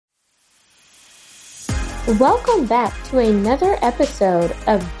Welcome back to another episode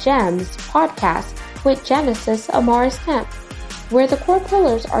of GEMS podcast with Genesis Amaris Kemp, where the core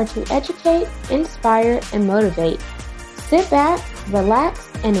pillars are to educate, inspire, and motivate. Sit back, relax,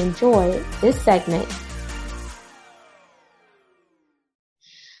 and enjoy this segment.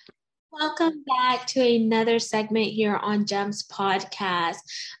 Welcome back to another segment here on GEMS podcast.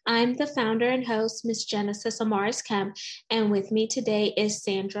 I'm the founder and host, Miss Genesis Amaris Kemp, and with me today is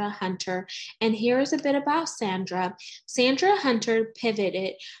Sandra Hunter. And here is a bit about Sandra. Sandra Hunter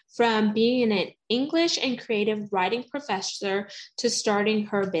pivoted from being an English and creative writing professor to starting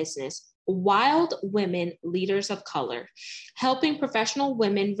her business, Wild Women Leaders of Color, helping professional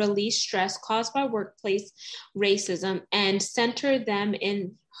women release stress caused by workplace racism and center them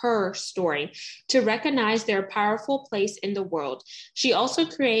in her story to recognize their powerful place in the world. She also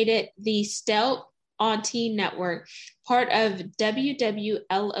created the Stealth Auntie Network, part of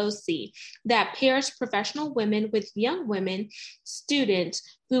WWLOC, that pairs professional women with young women, students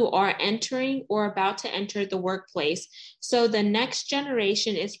who are entering or about to enter the workplace, so the next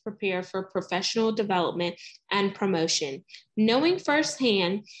generation is prepared for professional development and promotion. Knowing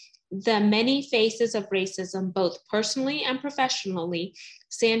firsthand the many faces of racism, both personally and professionally,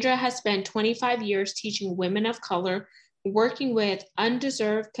 Sandra has spent 25 years teaching women of color, working with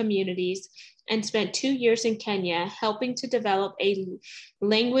underserved communities, and spent 2 years in Kenya helping to develop a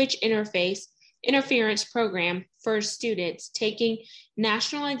language interference program for students taking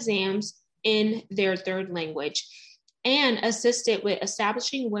national exams in their third language, and assisted with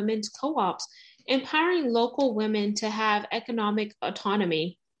establishing women's co-ops, empowering local women to have economic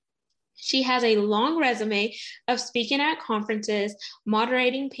autonomy. She has a long resume of speaking at conferences,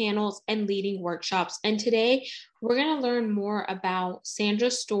 moderating panels, and leading workshops. And today, we're going to learn more about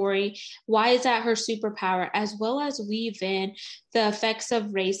Sandra's story, why is that her superpower, as well as weave in the effects of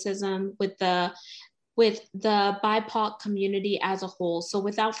racism with the BIPOC community as a whole. So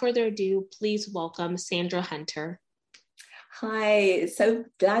without further ado, please welcome Sandra Hunter. Hi, so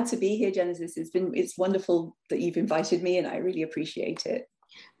glad to be here, Genesis. It's wonderful that you've invited me, and I really appreciate it.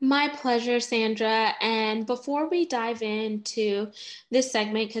 My pleasure, Sandra. And before we dive into this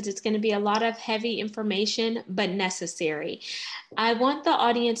segment, because it's going to be a lot of heavy information, but necessary, I want the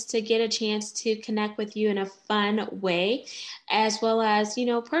audience to get a chance to connect with you in a fun way, as well as,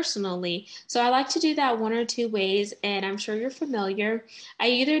 personally. So I like to do that one or two ways, and I'm sure you're familiar. I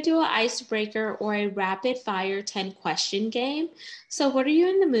either do an icebreaker or a rapid fire 10-question game. So what are you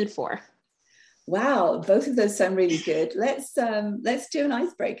in the mood for? Wow, both of those sound really good. Let's do an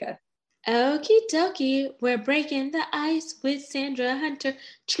icebreaker. Okie dokie, we're breaking the ice with Sandra Hunter.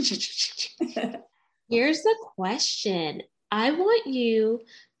 Here's the question. I want you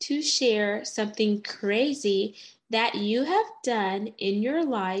to share something crazy that you have done in your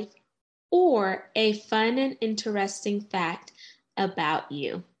life or a fun and interesting fact about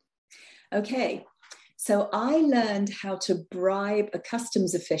you. Okay. So I learned how to bribe a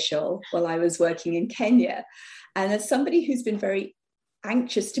customs official while I was working in Kenya. And as somebody who's been very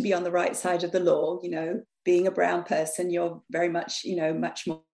anxious to be on the right side of the law, being a brown person, you're very much, much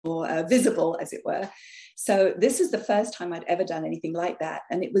more visible, as it were. So this is the first time I'd ever done anything like that.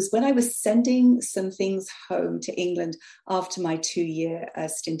 And it was when I was sending some things home to England after my 2-year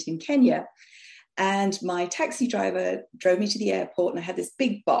stint in Kenya. And my taxi driver drove me to the airport, and I had this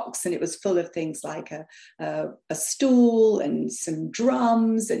big box, and it was full of things like a stool and some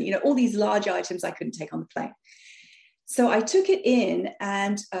drums and, all these large items I couldn't take on the plane. So I took it in,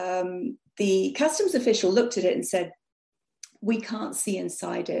 and the customs official looked at it and said, "We can't see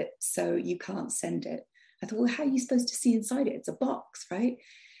inside it, so you can't send it." I thought, well, how are you supposed to see inside it? It's a box, right?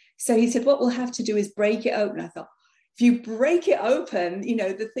 So he said, what we'll have to do is break it open. I thought, if you break it open,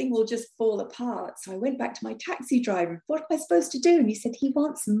 the thing will just fall apart. So I went back to my taxi driver. What am I supposed to do? And he said, he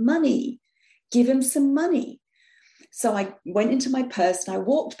wants money. Give him some money. So I went into my purse and I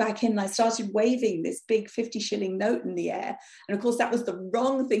walked back in and I started waving this big 50-shilling note in the air. And of course, that was the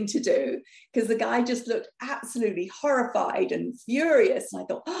wrong thing to do because the guy just looked absolutely horrified and furious. And I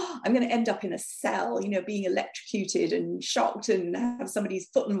thought, I'm going to end up in a cell, being electrocuted and shocked and have somebody's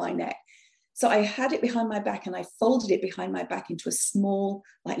foot on my neck. So I had it behind my back and I folded it behind my back into a small,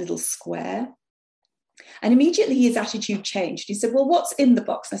 little square. And immediately his attitude changed. He said, well, what's in the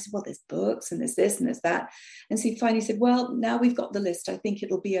box? And I said, well, there's books and there's this and there's that. And so he finally said, well, now we've got the list. I think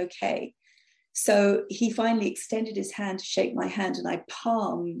it'll be okay. So he finally extended his hand to shake my hand and I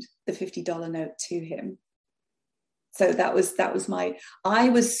palmed the $50 note to him. So that was I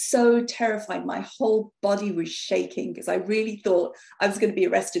was so terrified. My whole body was shaking because I really thought I was going to be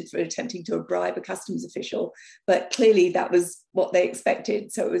arrested for attempting to bribe a customs official. But clearly that was what they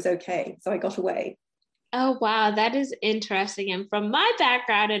expected. So it was okay. So I got away. Oh, wow. That is interesting. And from my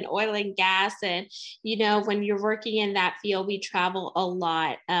background in oil and gas, and, when you're working in that field, we travel a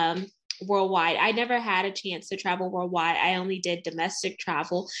lot. Worldwide. I never had a chance to travel worldwide. I only did domestic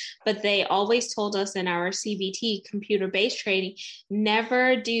travel, but they always told us in our CBT, computer-based training,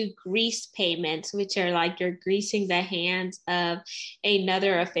 never do grease payments, which are like you're greasing the hands of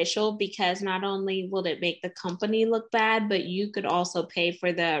another official, because not only will it make the company look bad, but you could also pay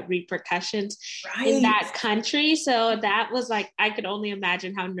for the repercussions in Right. that country. So that was like, I could only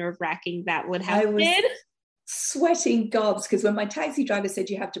imagine how nerve-wracking that would I have was been. sweating gobs because when my taxi driver said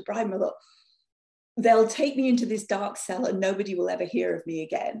you have to bribe them, I thought, they'll take me into this dark cell and nobody will ever hear of me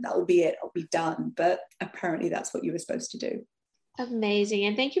again. That will be it. I'll be done. But apparently that's what you were supposed to do. Amazing.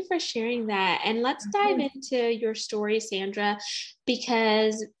 And thank you for sharing that. And let's dive into your story, Sandra,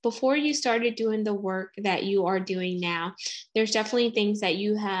 because before you started doing the work that you are doing now, there's definitely things that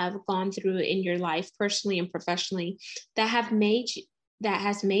you have gone through in your life, personally and professionally, that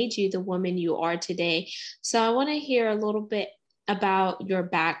has made you the woman you are today. So I want to hear a little bit about your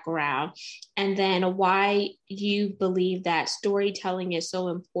background and then why you believe that storytelling is so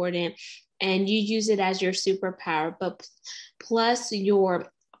important and you use it as your superpower, but plus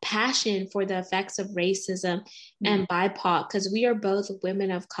your passion for the effects of racism and BIPOC, because we are both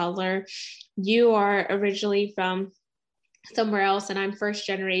women of color. You are originally from somewhere else, and I'm first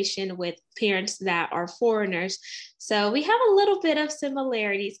generation with parents that are foreigners. So we have a little bit of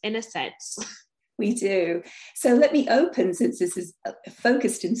similarities in a sense. We do. So let me open, since this is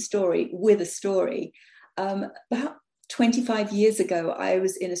focused in story, with a story. About 25 years ago, I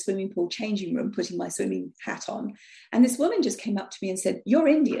was in a swimming pool changing room, putting my swimming hat on. And this woman just came up to me and said, "You're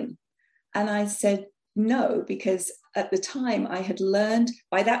Indian." And I said, "No," because at the time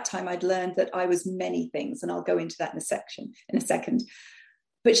by that time, I'd learned that I was many things. And I'll go into that in a second.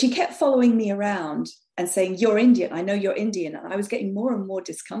 But she kept following me around and saying, "You're Indian. I know you're Indian." And I was getting more and more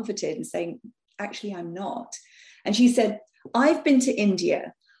discomforted and saying, "Actually, I'm not." And she said, "I've been to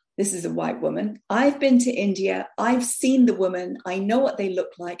India." This is a white woman. "I've been to India. I've seen the woman. I know what they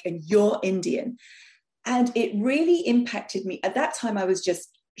look like, and you're Indian." And it really impacted me. At that time, I was just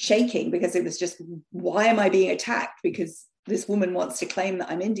shaking because it was just, why am I being attacked? Because this woman wants to claim that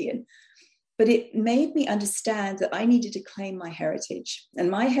I'm Indian. But it made me understand that I needed to claim my heritage. And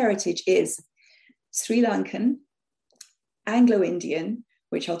my heritage is Sri Lankan, Anglo-Indian,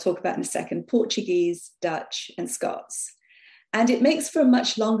 which I'll talk about in a second, Portuguese, Dutch, and Scots. And it makes for a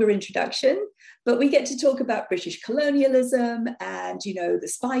much longer introduction, but we get to talk about British colonialism and, the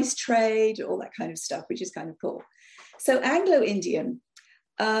spice trade, all that kind of stuff, which is kind of cool. So Anglo-Indian,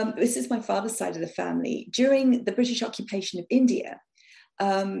 this is my father's side of the family. During the British occupation of India,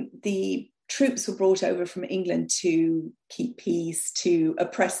 the troops were brought over from England to keep peace, to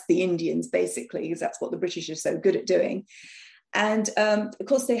oppress the Indians, basically, because that's what the British are so good at doing. And of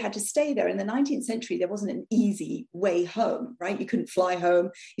course, they had to stay there. In the 19th century, there wasn't an easy way home, right? You couldn't fly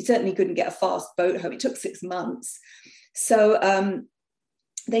home. You certainly couldn't get a fast boat home. It took 6 months. So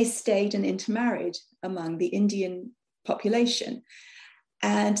they stayed and intermarried among the Indian population.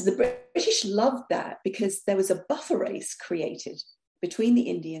 And the British loved that because there was a buffer race created between the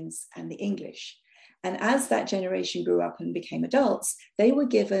Indians and the English. And as that generation grew up and became adults, they were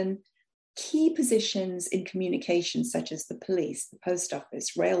given key positions in communication, such as the police, the post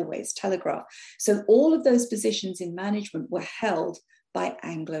office, railways, telegraph. So all of those positions in management were held by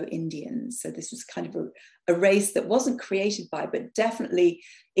Anglo-Indians. So this was kind of a race that wasn't created by, but definitely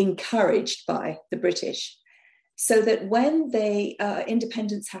encouraged by the British. So that when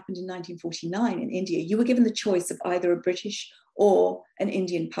independence happened in 1949 in India, you were given the choice of either a British or an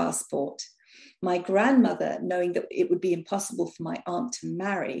Indian passport. My grandmother, knowing that it would be impossible for my aunt to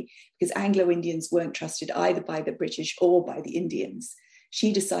marry because Anglo-Indians weren't trusted either by the British or by the Indians,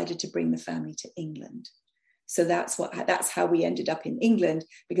 she decided to bring the family to England. So that's how we ended up in England,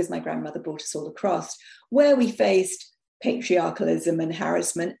 because my grandmother brought us all across, where we faced patriarchalism and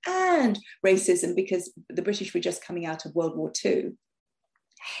harassment and racism, because the British were just coming out of World War II,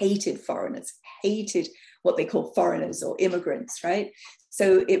 hated foreigners, hated what they call foreigners or immigrants, right?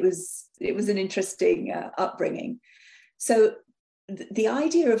 So it was an interesting upbringing. So the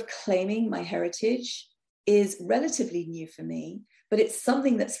idea of claiming my heritage is relatively new for me, but it's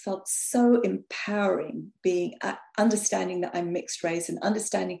something that's felt so empowering, understanding that I'm mixed race and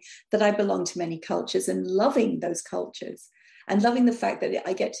understanding that I belong to many cultures and loving those cultures and loving the fact that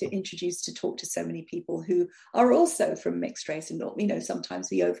I get to talk to so many people who are also from mixed race, and sometimes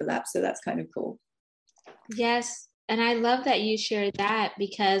we overlap. So that's kind of cool. Yes. And I love that you shared that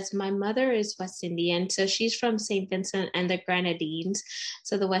because my mother is West Indian. So she's from St. Vincent and the Grenadines,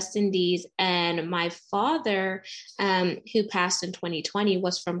 so the West Indies. And my father, who passed in 2020,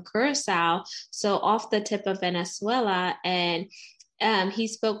 was from Curacao, so off the tip of Venezuela. And he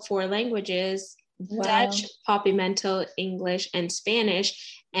spoke 4 languages: Wow. Dutch, Papiamento, English, and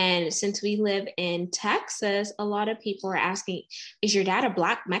Spanish. And since we live in Texas, a lot of people are asking, is your dad a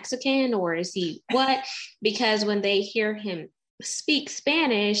Black Mexican or is he what? Because when they hear him speak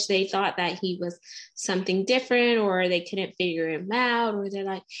Spanish, they thought that he was something different, or they couldn't figure him out, or they're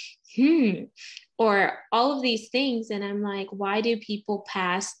like, or all of these things. And I'm like, why do people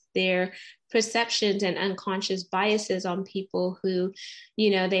pass their perceptions and unconscious biases on people who,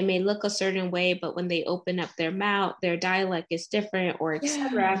 they may look a certain way, but when they open up their mouth, their dialect is different, or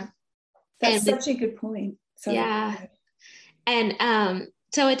etc. Yeah. That's such a good point. Yeah. And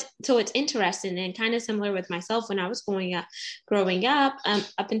so it's interesting, and kind of similar with myself when I was growing up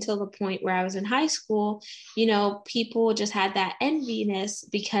up until the point where I was in high school. People just had that enviness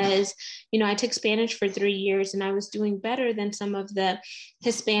because I took Spanish for 3 years and I was doing better than some of the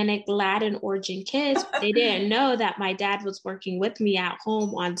Hispanic Latin origin kids. They didn't know that my dad was working with me at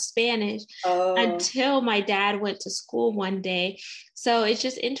home on Spanish until my dad went to school one day. So it's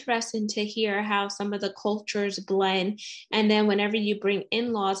just interesting to hear how some of the cultures blend. And then whenever you bring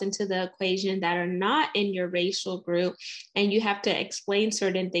in-laws into the equation that are not in your racial group, and you have to explain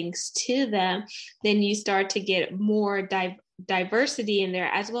certain things to them, then you start to get more diversity in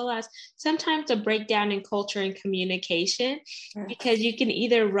there, as well as sometimes a breakdown in culture and communication, because you can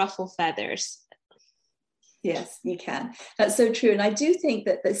either ruffle feathers. Yes, you can. That's so true. And I do think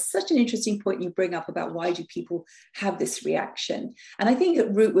that there's such an interesting point you bring up about why do people have this reaction. And I think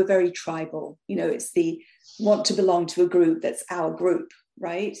at root, we're very tribal. It's the want to belong to a group that's our group,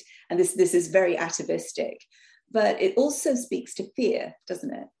 right? And this is very atavistic. But it also speaks to fear,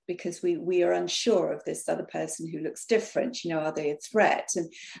 doesn't it? Because we are unsure of this other person who looks different. Are they a threat?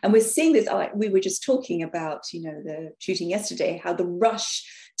 And we're seeing this. We were just talking about, the shooting yesterday, how the rush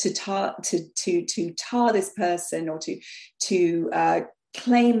to tar this person, or to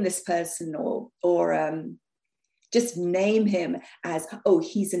claim this person, or just name him as, oh,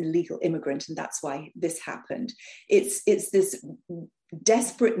 he's an illegal immigrant and that's why this happened. It's this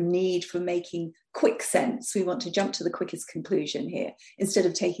desperate need for making quick sense. We want to jump to the quickest conclusion here instead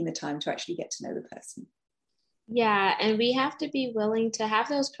of taking the time to actually get to know the person. Yeah, and we have to be willing to have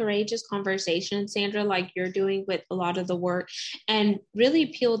those courageous conversations, Sandra, like you're doing with a lot of the work, and really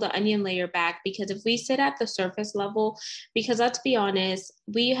peel the onion layer back. Because if we sit at the surface level, because let's be honest,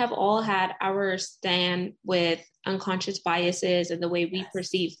 we have all had our stand with unconscious biases and the way we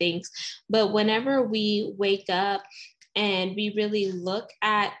perceive things. But whenever we wake up and we really look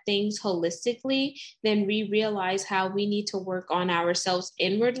at things holistically, then we realize how we need to work on ourselves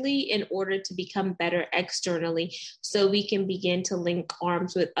inwardly in order to become better externally, so we can begin to link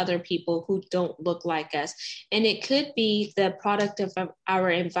arms with other people who don't look like us. And it could be the product of our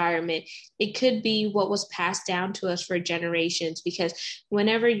environment. It could be what was passed down to us for generations, because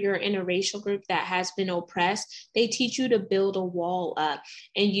whenever you're in a racial group that has been oppressed, they teach you to build a wall up,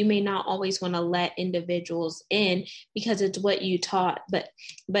 and you may not always want to let individuals in because it's what you taught. But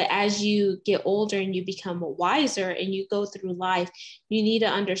as you get older and you become wiser and you go through life, you need to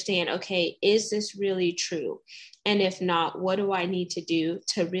understand, okay, is this really true? And if not, what do I need to do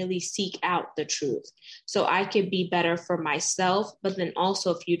to really seek out the truth so I could be better for myself, but then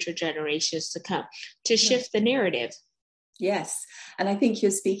also future generations to come, to shift the narrative? Yes. And I think you're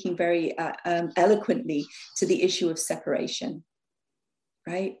speaking very eloquently to the issue of separation.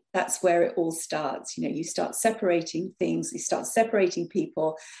 Right? That's where it all starts. You start separating things, you start separating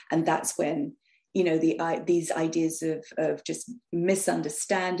people, and that's when, these ideas of just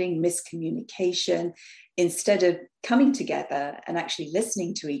misunderstanding, miscommunication, instead of coming together and actually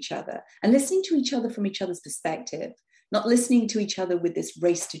listening to each other, and listening to each other from each other's perspective, not listening to each other with this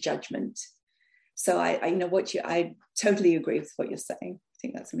race to judgment. So I totally agree with what you're saying. I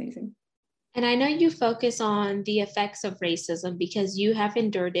think that's amazing. And I know you focus on the effects of racism because you have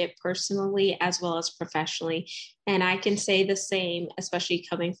endured it personally as well as professionally. And I can say the same, especially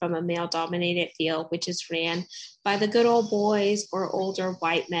coming from a male-dominated field, which is ran by the good old boys or older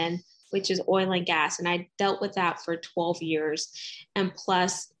white men, which is oil and gas. And I dealt with that for 12 years. And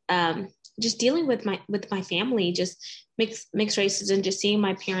plus, just dealing with my family, just mixed races, and just seeing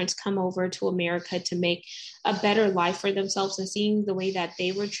my parents come over to America to make a better life for themselves, and seeing the way that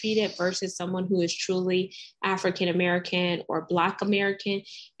they were treated versus someone who is truly African American or Black American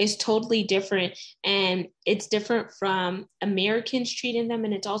is totally different. And it's different from Americans treating them,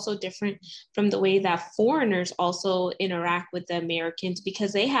 and it's also different from the way that foreigners also interact with the Americans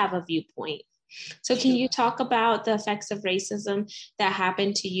because they have a viewpoint. So can you talk about the effects of racism that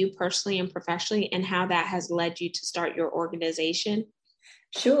happened to you personally and professionally, and how that has led you to start your organization?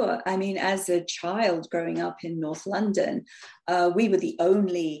 Sure. I mean, as a child growing up in North London, we were the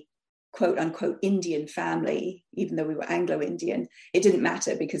only quote unquote Indian family, even though we were Anglo-Indian. It didn't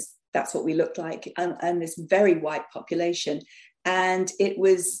matter because that's what we looked like, and this very white population. And it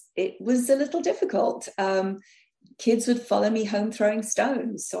was a little difficult. Kids would follow me home throwing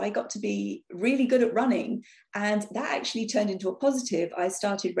stones. So I got to be really good at running. And that actually turned into a positive. I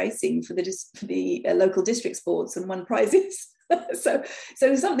started racing for the local district sports and won prizes. so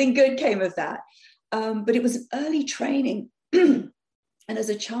something good came of that. But it was early training. And as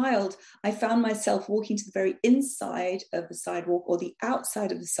a child, I found myself walking to the very inside of the sidewalk or the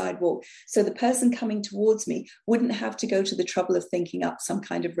outside of the sidewalk. So the person coming towards me wouldn't have to go to the trouble of thinking up some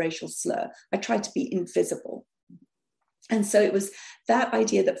kind of racial slur. I tried to be invisible. And so it was that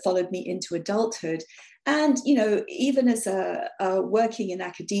idea that followed me into adulthood. And, even as working in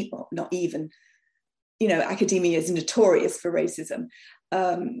academia, not even, academia is notorious for racism.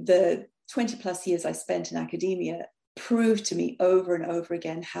 The 20 plus years I spent in academia proved to me over and over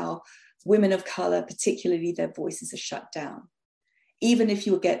again how women of color, particularly, their voices are shut down. Even if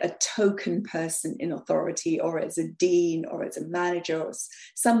you get a token person in authority or as a dean or as a manager or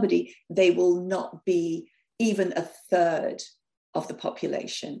somebody, they will not be even a third of the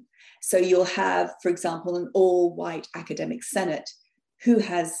population. So you'll have, for example, an all-white academic senate who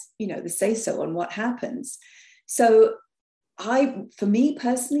has, the say-so on what happens. So for me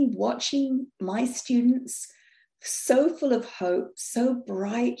personally, watching my students so full of hope, so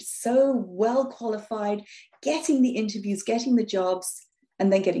bright, so well qualified, getting the interviews, getting the jobs,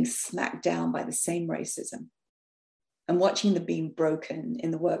 and then getting smacked down by the same racism, and watching them being broken in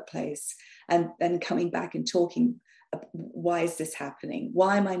the workplace, and then coming back and talking, why is this happening?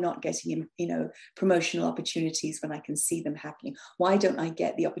 Why am I not getting, promotional opportunities when I can see them happening? Why don't I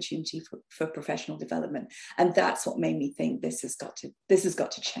get the opportunity for professional development? And that's what made me think this has got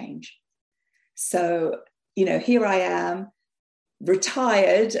to change. So, here I am,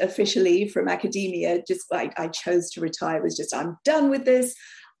 retired officially from academia. Just like I chose to retire, it was just, I'm done with this.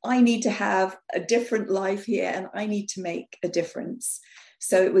 I need to have a different life here, and I need to make a difference.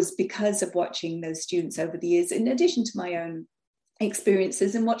 So it was because of watching those students over the years, in addition to my own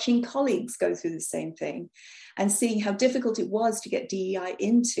experiences and watching colleagues go through the same thing, and seeing how difficult it was to get DEI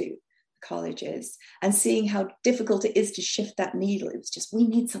into colleges, and seeing how difficult it is to shift that needle. It was just, we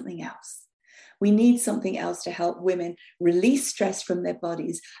need something else. We need something else to help women release stress from their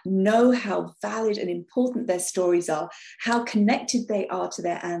bodies, know how valid and important their stories are, how connected they are to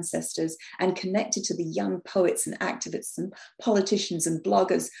their ancestors, and connected to the young poets and activists and politicians and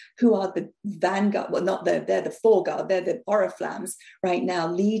bloggers who are the vanguard. Well, they're the foreguard, they're the oriflammes right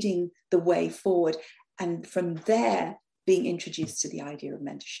now, leading the way forward. And from there, being introduced to the idea of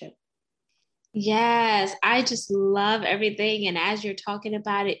mentorship. Yes, I just love everything. And as you're talking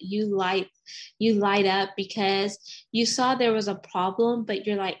about it, you light up because you saw there was a problem, but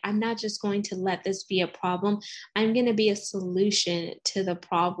you're like, I'm not just going to let this be a problem. I'm going to be a solution to the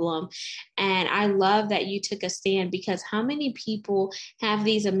problem. And I love that you took a stand, because how many people have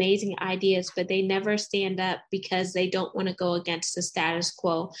these amazing ideas, but they never stand up because they don't want to go against the status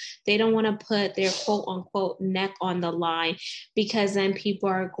quo. They don't want to put their quote unquote neck on the line, because then people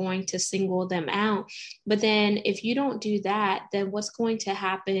are going to single them out. But then if you don't do that, then what's going to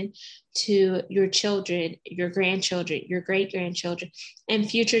happen to your children, your grandchildren, your great-grandchildren, and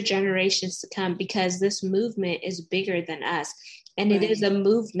future generations to come? Because this movement is bigger than us, and It is a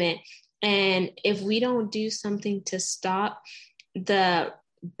movement. And if we don't do something to stop the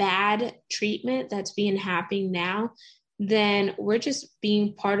bad treatment that's being happening now, then we're just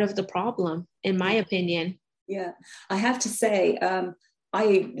being part of the problem, in my opinion. Yeah, I have to say,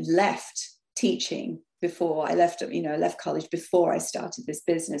 I left teaching before I left college before I started this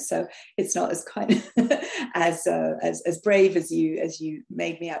business. So it's not as kind of as brave as you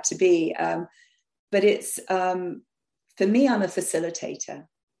made me out to be. But it's for me, I'm a facilitator,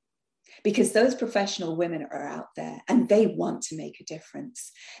 because those professional women are out there and they want to make a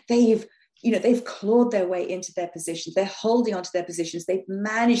difference. They've clawed their way into their positions. They're holding onto their positions. They've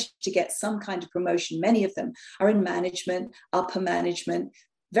managed to get some kind of promotion. Many of them are in management, upper management,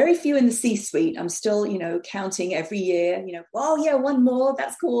 very few in the C-suite. I'm still, counting every year, oh yeah, one more,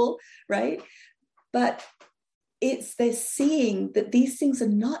 that's cool, right? But they're seeing that these things are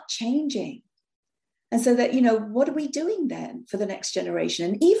not changing. And so that, what are we doing then for the next generation?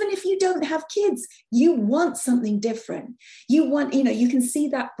 And even if you don't have kids, you want something different. You want, you can see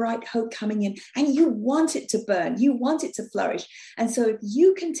that bright hope coming in and you want it to burn. You want it to flourish. And so if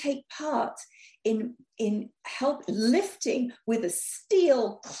you can take part in help lifting with a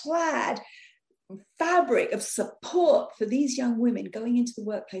steel-clad fabric of support for these young women going into the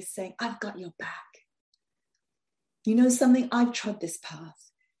workplace saying, I've got your back. You know something? I've trod this path.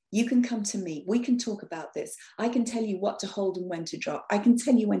 You can come to me. We can talk about this. I can tell you what to hold and when to drop. I can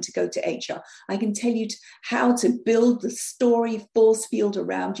tell you when to go to HR. I can tell you how to build the story force field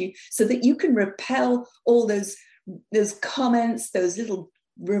around you so that you can repel all those comments, those little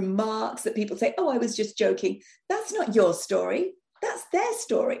remarks that people say, oh, I was just joking. That's not your story. That's their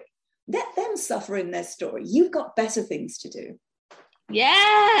story. Let them suffer in their story. You've got better things to do.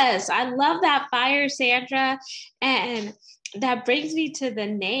 Yes, I love that fire, Sandra. And that brings me to the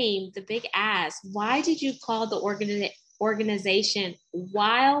name, the big ask. Why did you call the organization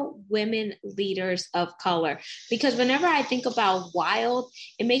Wild Women Leaders of Color? Because whenever I think about wild,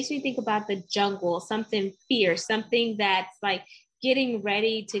 it makes me think about the jungle, something fierce, something that's like getting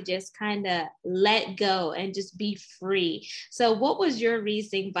ready to just kind of let go and just be free. So what was your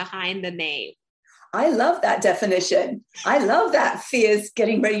reasoning behind the name? I love that definition. I love that fierce,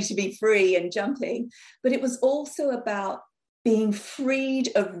 getting ready to be free and jumping. But it was also about being freed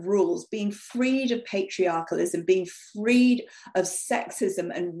of rules, being freed of patriarchalism, being freed of sexism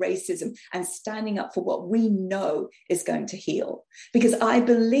and racism, and standing up for what we know is going to heal. Because I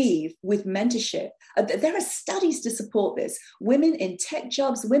believe with mentorship, there are studies to support this. Women in tech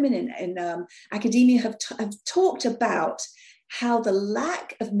jobs, women in academia have talked about how the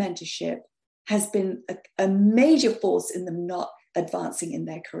lack of mentorship has been a major force in them not advancing in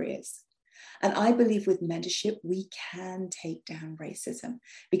their careers. And I believe with mentorship, we can take down racism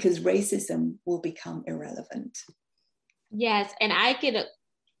because racism will become irrelevant. Yes, and I could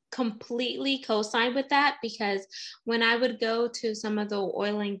completely co-sign with that, because when I would go to some of the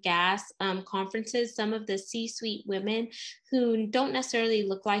oil and gas conferences, some of the C-suite women who don't necessarily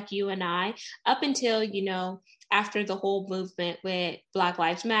look like you and I, up until, after the whole movement with Black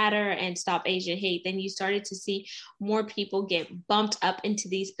Lives Matter and Stop Asian Hate, then you started to see more people get bumped up into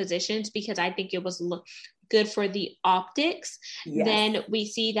these positions because I think it was good for the optics. Yes. Then we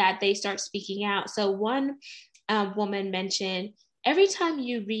see that they start speaking out. So one woman mentioned, every time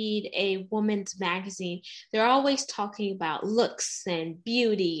you read a woman's magazine, they're always talking about looks and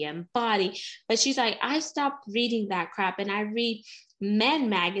beauty and body. But she's like, I stopped reading that crap and I read men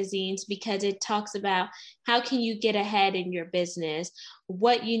magazines because it talks about how can you get ahead in your business,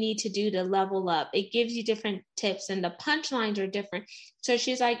 what you need to do to level up. It gives you different tips and the punchlines are different. So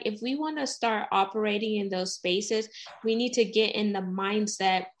she's like, if we want to start operating in those spaces, we need to get in the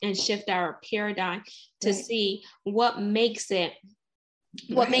mindset and shift our paradigm to see what makes it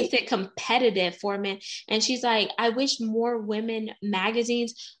competitive for men. And she's like, I wish more women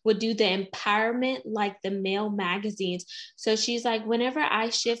magazines would do the empowerment like the male magazines. So she's like, whenever I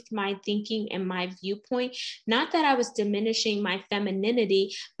shift my thinking and my viewpoint, not that I was diminishing my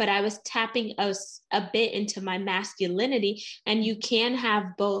femininity, but I was tapping a bit into my masculinity. And you can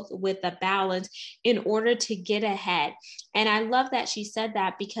have both with a balance in order to get ahead. And I love that she said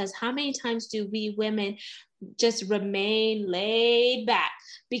that, because how many times do we women just remain laid back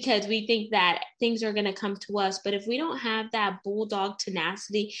because we think that things are going to come to us? But if we don't have that bulldog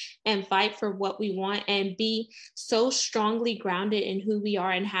tenacity and fight for what we want and be so strongly grounded in who we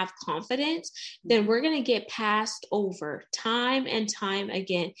are and have confidence, then we're going to get passed over time and time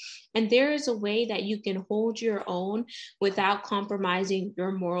again. And there is a way that you can hold your own without compromising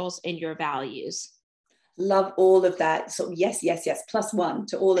your morals and your values. Love all of that. So yes, plus one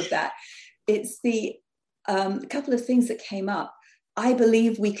to all of that. It's the a couple of things that came up. I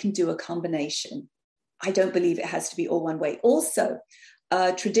believe we can do a combination. I don't believe it has to be all one way. Also,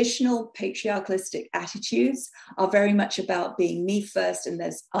 traditional patriarchalistic attitudes are very much about being me first and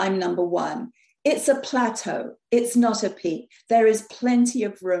I'm number one. It's a plateau. It's not a peak. There is plenty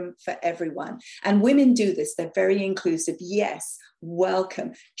of room for everyone. And women do this. They're very inclusive. Yes,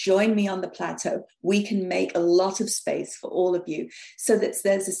 welcome. Join me on the plateau. We can make a lot of space for all of you, so that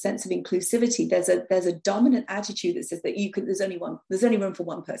there's a sense of inclusivity. There's a dominant attitude that says that there's only room for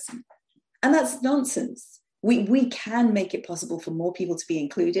one person. And that's nonsense. We can make it possible for more people to be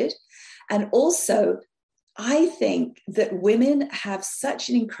included. And also, I think that women have such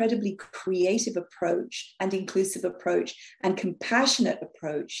an incredibly creative approach and inclusive approach and compassionate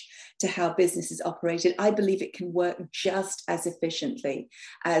approach to how business is operated. I believe it can work just as efficiently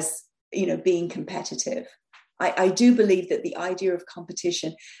as, being competitive. I do believe that the idea of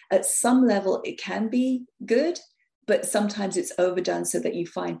competition, at some level, it can be good, but sometimes it's overdone so that you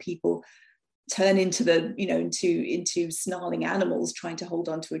find people turn into into snarling animals trying to hold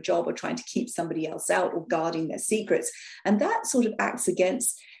on to a job or trying to keep somebody else out or guarding their secrets. And that sort of acts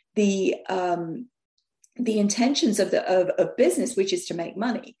against the intentions of business, which is to make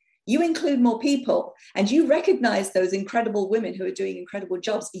money. You include more people and you recognize those incredible women who are doing incredible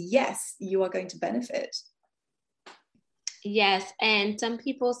jobs. Yes, you are going to benefit. Yes. And some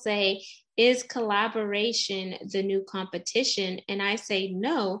people say, is collaboration the new competition? And I say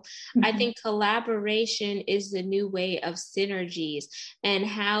no. Mm-hmm. I think collaboration is the new way of synergies and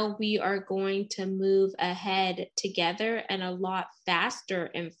how we are going to move ahead together and a lot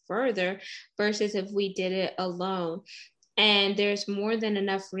faster and further versus if we did it alone. And there's more than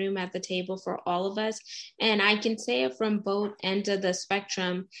enough room at the table for all of us. And I can say it from both ends of the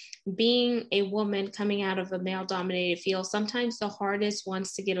spectrum. Being a woman coming out of a male-dominated field, sometimes the hardest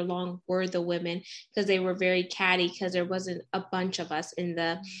ones to get along were the women because they were very catty because there wasn't a bunch of us in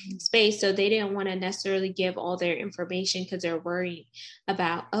the space. So they didn't want to necessarily give all their information because they're worried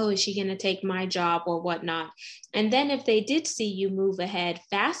about, oh, is she going to take my job or whatnot? And then if they did see you move ahead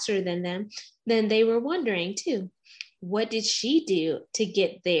faster than them, then they were wondering too. What did she do to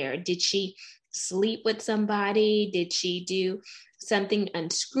get there? Did she sleep with somebody? Did she do something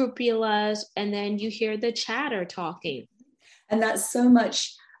unscrupulous? And then you hear the chatter talking. And that's so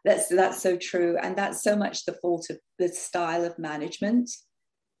much, that's so true. And that's so much the fault of the style of management.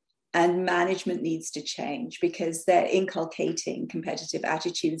 And management needs to change because they're inculcating competitive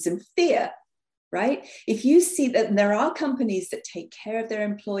attitudes and fear. Right? If you see that there are companies that take care of their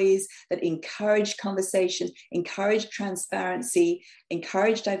employees, that encourage conversation, encourage transparency,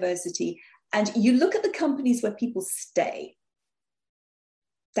 encourage diversity, and you look at the companies where people stay,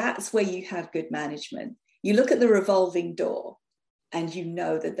 that's where you have good management. You look at the revolving door and you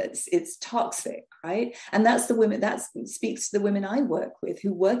know that it's toxic, right? And that's the women, that speaks to the women I work with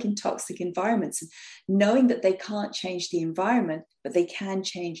who work in toxic environments, knowing that they can't change the environment, but they can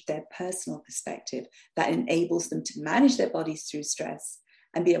change their personal perspective that enables them to manage their bodies through stress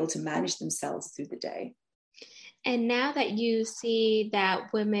and be able to manage themselves through the day. And now that you see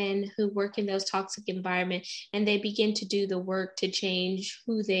that women who work in those toxic environments and they begin to do the work to change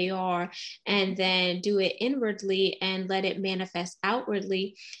who they are and then do it inwardly and let it manifest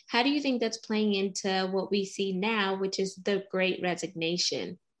outwardly, how do you think that's playing into what we see now, which is the Great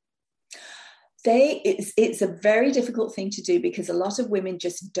Resignation? It's a very difficult thing to do because a lot of women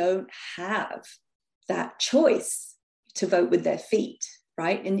just don't have that choice to vote with their feet.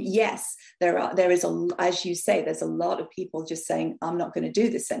 Right. And yes, there is as you say, there's a lot of people just saying, I'm not going to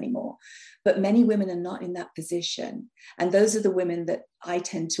do this anymore. But many women are not in that position. And those are the women that I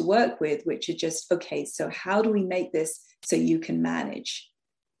tend to work with, which are just, okay, so how do we make this so you can manage?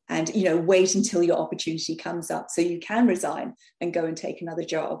 And, wait until your opportunity comes up so you can resign and go and take another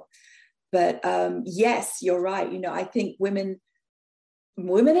job. But yes, you're right. I think women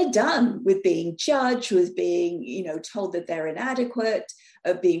are done with being judged, with being, told that they're inadequate,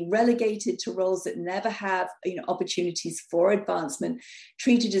 of being relegated to roles that never have, opportunities for advancement,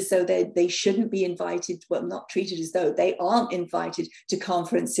 treated as though they shouldn't be invited, well, not treated as though they aren't invited to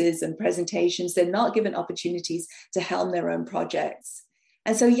conferences and presentations. They're not given opportunities to helm their own projects.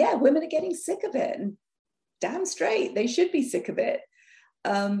 And so, yeah, women are getting sick of it. And damn straight, they should be sick of it.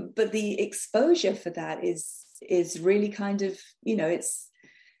 But the exposure for that is really kind of,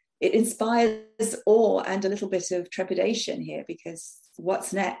 it inspires awe and a little bit of trepidation here because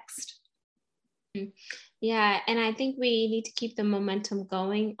what's next? Yeah, and I think we need to keep the momentum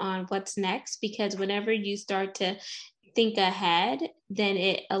going on what's next because whenever you start to think ahead, then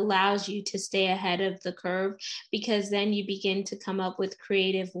it allows you to stay ahead of the curve because then you begin to come up with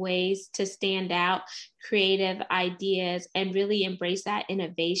creative ways to stand out, creative ideas, and really embrace that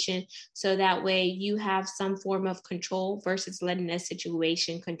innovation. So that way you have some form of control versus letting a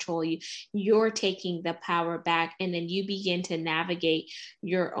situation control you. You're taking the power back and then you begin to navigate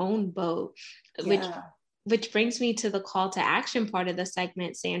your own boat, which brings me to the call to action part of the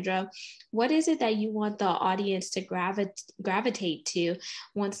segment, Sandra. What is it that you want the audience to gravitate to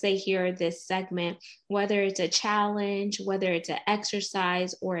once they hear this segment, whether it's a challenge, whether it's an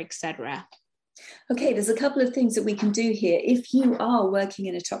exercise, or etc.? Okay, there's a couple of things that we can do here. If you are working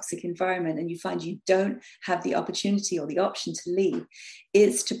in a toxic environment and you find you don't have the opportunity or the option to leave,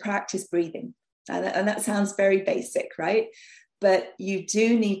 is to practice breathing. And that sounds very basic, right? But you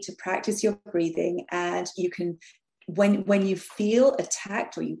do need to practice your breathing, and you can, when you feel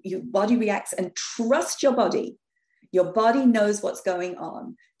attacked or your body reacts, and trust your body. Your body knows what's going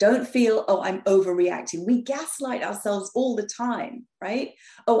on. Don't feel, oh, I'm overreacting. We gaslight ourselves all the time, right?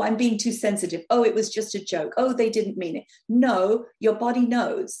 Oh, I'm being too sensitive. Oh, it was just a joke. Oh, they didn't mean it. No, your body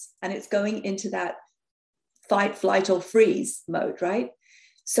knows, and it's going into that fight, flight, or freeze mode, right?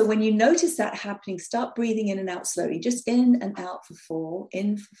 So when you notice that happening, start breathing in and out slowly, just in and out for 4,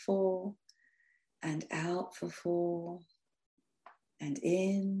 in for 4, and out for 4, and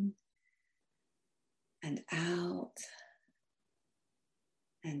in, and out,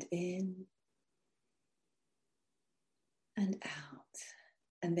 and in, and out.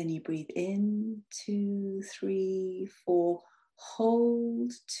 And then you breathe in, 2, 3, 4,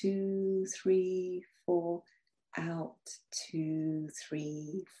 hold, 2, 3, 4, out, 2,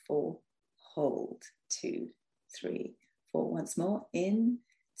 3, 4, hold, 2, 3, 4. Once more, in,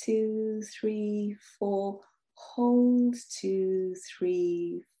 2, 3, 4, hold, 2,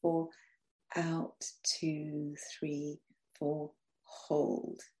 3, 4, out, 2, 3, 4,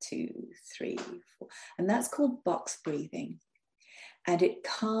 hold, 2, 3, 4. And that's called box breathing. And it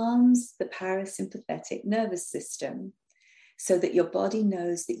calms the parasympathetic nervous system so that your body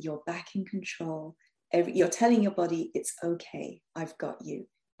knows that you're back in control. You're telling your body, it's okay, I've got you,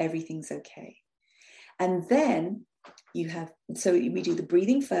 everything's okay. And then so we do the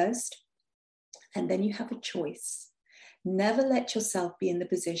breathing first, and then you have a choice. Never let yourself be in the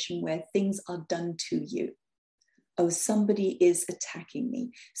position where things are done to you. Oh, somebody is attacking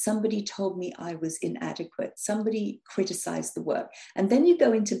me. Somebody told me I was inadequate. Somebody criticized the work. And then you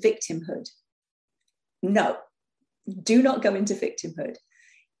go into victimhood. No, do not go into victimhood.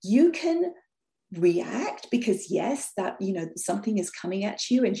 You can react because yes, that, something is coming at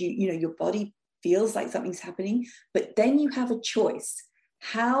you, and your body feels like something's happening, but then you have a choice.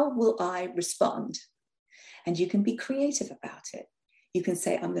 How will I respond? And you can be creative about it. You can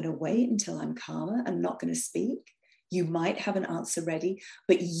say, I'm going to wait until I'm calmer. I'm not going to speak. You might have an answer ready,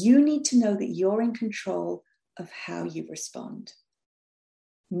 but you need to know that you're in control of how you respond.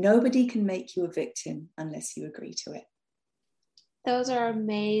 Nobody can make you a victim unless you agree to it. Those are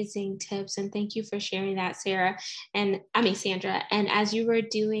amazing tips. And thank you for sharing that, Sandra. And as you were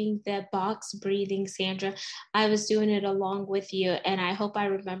doing the box breathing, Sandra, I was doing it along with you. And I hope I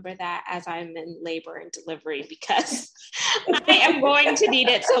remember that as I'm in labor and delivery, because I am going to need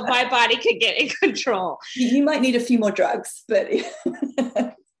it so my body could get in control. You might need a few more drugs, but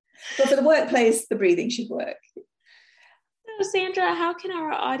for the workplace, the breathing should work. So Sandra, how can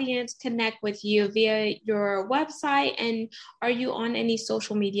our audience connect with you? Via your website, and are you on any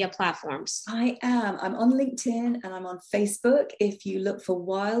social media platforms? I am. I'm on LinkedIn and I'm on Facebook. If you look for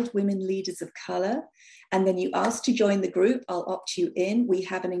Wild Women Leaders of Color, and then you ask to join the group, I'll opt you in. We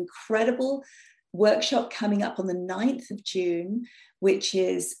have an incredible workshop coming up on the 9th of June, which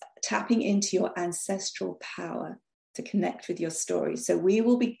is tapping into your ancestral power to connect with your story. So we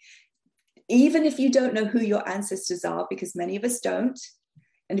will be, even if you don't know who your ancestors are, because many of us don't,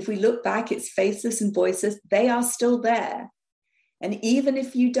 and if we look back, it's faceless and voiceless, they are still there. And even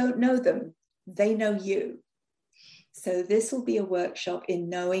if you don't know them, they know you. So this will be a workshop in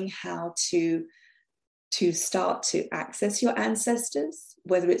knowing how to start to access your ancestors,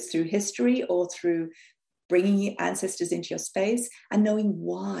 whether it's through history or through bringing your ancestors into your space, and knowing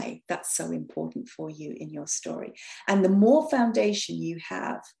why that's so important for you in your story. And the more foundation you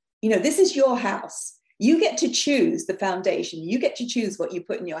have, this is your house. You get to choose the foundation. You get to choose what you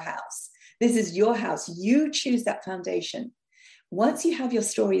put in your house. This is your house. You choose that foundation. Once you have your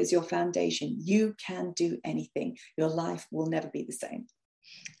story as your foundation, you can do anything. Your life will never be the same.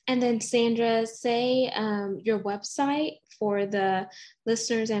 And then Sandra, say your website for the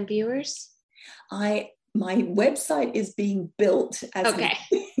listeners and viewers. My website is being built as okay.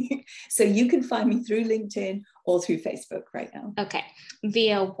 So you can find me through LinkedIn or through Facebook right now. Okay.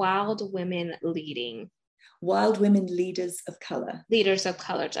 Via Wild Women Leading. Wild Women Leaders of Color. Leaders of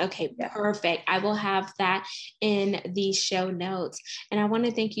Colors. Okay, yeah. Perfect. I will have that in the show notes. And I want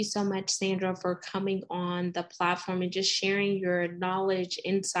to thank you so much, Sandra, for coming on the platform and just sharing your knowledge,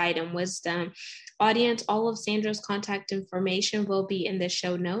 insight, and wisdom. Audience, all of Sandra's contact information will be in the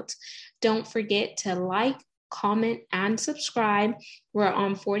show notes. Don't forget to like, comment, and subscribe. We're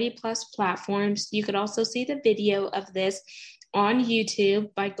on 40 plus platforms. You could also see the video of this on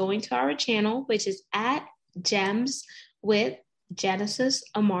YouTube by going to our channel, which is at Gems with Genesis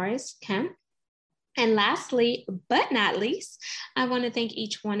Amaris Kemp. And lastly, but not least, I want to thank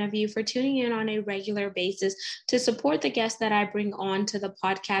each one of you for tuning in on a regular basis to support the guests that I bring on to the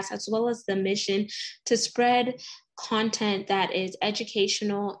podcast, as well as the mission to spread content that is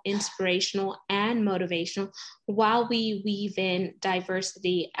educational, inspirational, and motivational while we weave in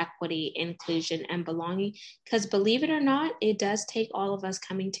diversity, equity, inclusion, and belonging. Because believe it or not, it does take all of us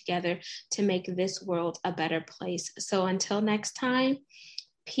coming together to make this world a better place. So until next time,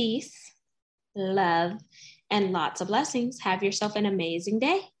 peace, love, and lots of blessings. Have yourself an amazing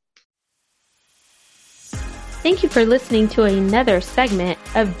day. Thank you for listening to another segment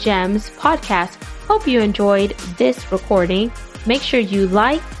of GEMS Podcast. Hope you enjoyed this recording. Make sure you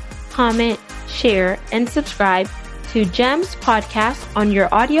like, comment, share, and subscribe to GEMS Podcast on your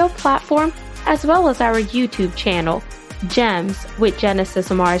audio platform, as well as our YouTube channel, GEMS with Genesis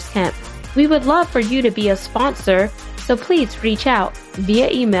Amaris Kemp. We would love for you to be a sponsor, so please reach out via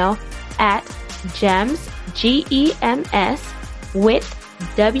email at GEMS, GEMS, with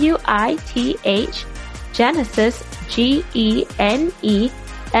WITH, Genesis, GENESIS,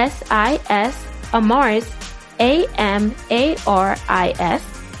 Amaris, AMARIS,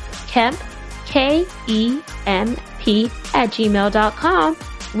 Kemp, KEMP @gmail.com,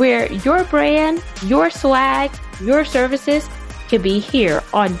 where your brand, your swag, your services could be here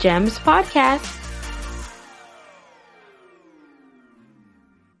on GEMS Podcast.